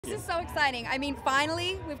This is so exciting. I mean,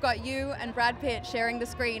 finally, we've got you and Brad Pitt sharing the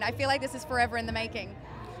screen. I feel like this is forever in the making.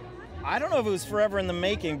 I don't know if it was forever in the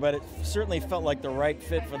making, but it certainly felt like the right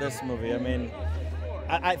fit for this movie. I mean,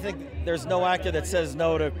 I think there's no actor that says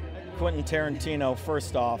no to Quentin Tarantino,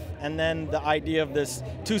 first off. And then the idea of this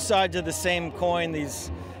two sides of the same coin, this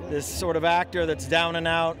sort of actor that's down and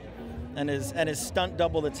out, and his stunt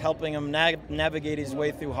double that's helping him navigate his way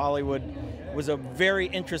through Hollywood was a very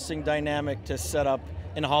interesting dynamic to set up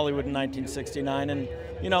in Hollywood in 1969. And,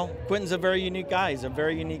 you know, Quentin's a very unique guy. He's a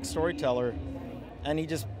very unique storyteller. And he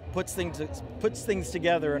just puts things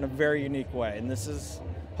together in a very unique way. And this is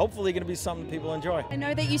hopefully going to be something people enjoy. I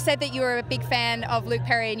know that you said that you were a big fan of Luke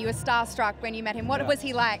Perry and you were starstruck when you met him. What was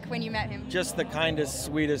he like when you met him? Just the kindest,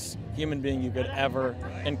 sweetest human being you could ever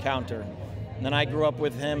encounter. And then I grew up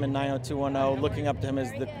with him in 90210, looking up to him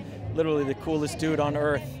as literally the coolest dude on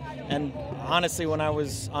earth. And honestly, when I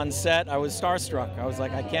was on set, I was starstruck. I was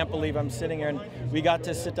like, I can't believe I'm sitting here. And we got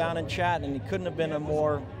to sit down and chat, and he couldn't have been a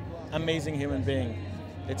more amazing human being.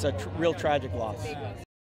 It's a real tragic loss.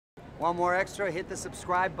 Want more extra? Hit the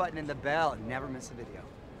subscribe button and the bell and never miss a video.